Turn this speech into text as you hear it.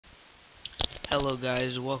Hello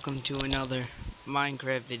guys, welcome to another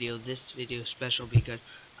Minecraft video. This video is special because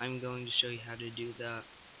I'm going to show you how to do the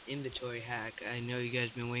inventory hack. I know you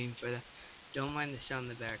guys been waiting for that. Don't mind the sound in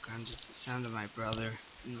the background, just the sound of my brother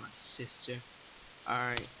and my sister.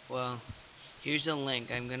 Alright, well, here's a link.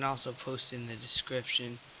 I'm going to also post in the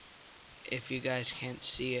description if you guys can't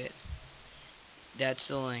see it. That's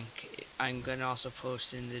the link. I'm going to also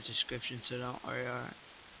post in the description, so don't worry. Alright,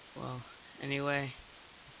 well, anyway,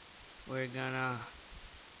 we're gonna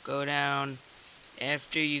go down.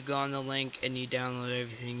 After you go on the link and you download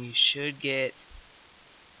everything, you should get,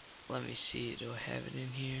 let me see, do I have it in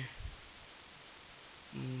here?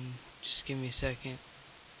 Just give me a second.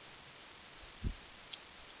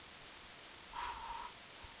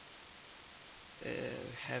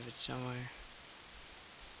 Have it somewhere.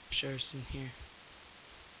 I'm sure it's in here.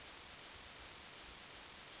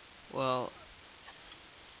 Well,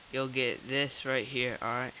 you'll get this right here,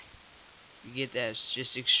 alright? You get that,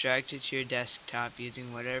 just extract it to your desktop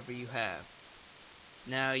using whatever you have.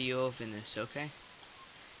 Now you open this, okay?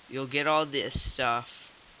 You'll get all this stuff.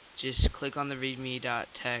 Just click on the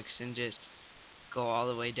readme.txt and just go all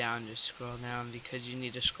the way down. Just scroll down because you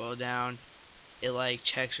need to scroll down. It like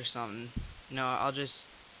checks or something. No, I'll just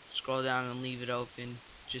scroll down and leave it open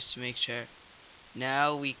just to make sure.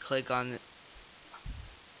 Now we click on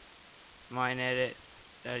mineedit.exe.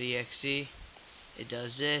 It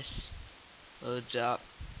does this, loads up,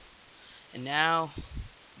 and now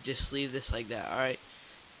just leave this like that. Alright,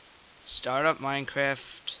 start up Minecraft.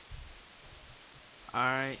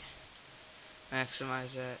 Alright,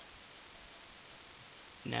 maximize that.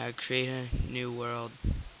 Now create a new world,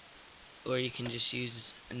 or you can just use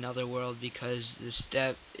another world because the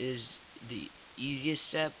step is the easiest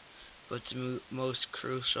step, but it's the most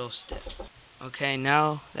crucial step. Okay,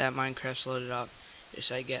 now that Minecraft's loaded up,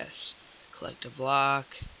 just I guess collect a block,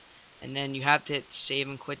 and then you have to hit save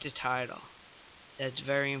and quit the title. That's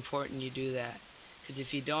very important you do that, because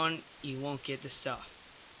if you don't, you won't get the stuff.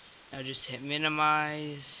 Now just hit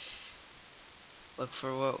minimize, look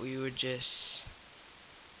for what we were just,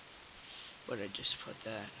 what I just put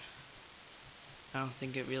that. I don't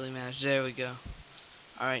think it really matters. There we go.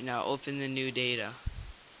 Alright, now open the new data.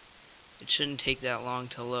 It shouldn't take that long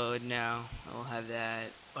to load now. I'll have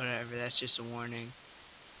that, whatever, that's just a warning.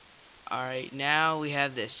 Alright, now we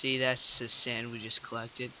have this. See, that's the sand we just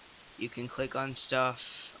collected. You can click on stuff,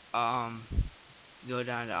 go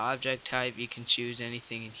down to object type, you can choose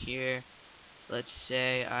anything in here. Let's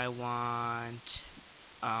say I want,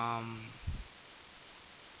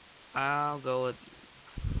 I'll go with,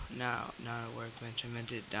 no, not a workbench, I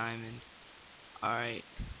meant a diamond. Alright,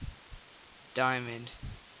 diamond.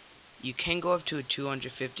 You can go up to a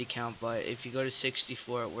 250 count, but if you go to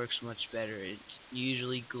 64 it works much better. It's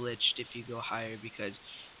usually glitched if you go higher because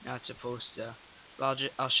you're not supposed to. But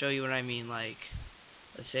I'll show you what I mean. Like,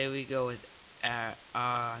 let's say we go with ice.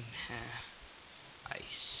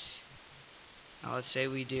 Now let's say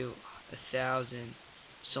we do 1,000.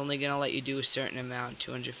 It's only gonna let you do a certain amount,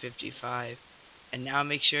 255. And now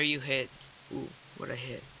make sure you hit. Ooh, what I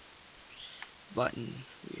hit? Button.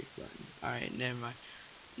 Weird button. Alright, never mind.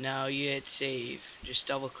 Now you hit save. Just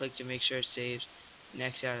double click to make sure it saves.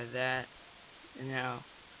 Next out of that. And now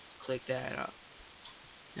click that up.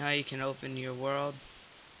 Now you can open your world.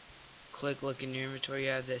 Click look in your inventory.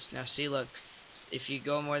 You have this. Now see, look. If you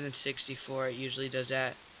go more than 64, it usually does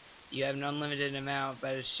that. You have an unlimited amount,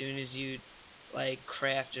 but as soon as you like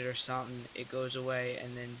craft it or something, it goes away,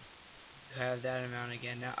 and then you have that amount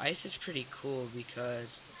again. Now ice is pretty cool because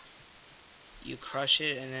you crush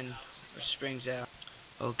it and then it springs out.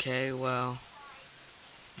 Okay, well,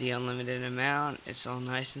 the unlimited amount, it's all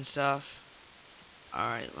nice and stuff.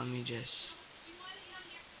 Alright, let me just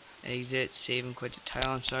exit, save and quit the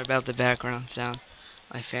title. I'm sorry about the background sound.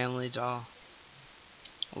 My family's all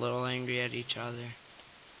a little angry at each other.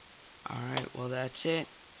 Alright, well that's it.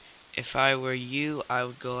 If I were you, I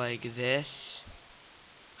would go like this.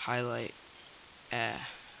 Highlight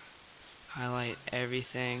highlight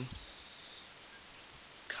everything.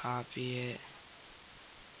 Copy it.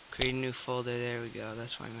 Create a new folder. There we go.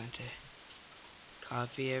 That's what I meant to.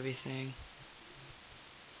 Copy everything.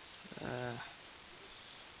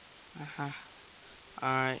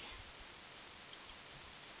 Alright.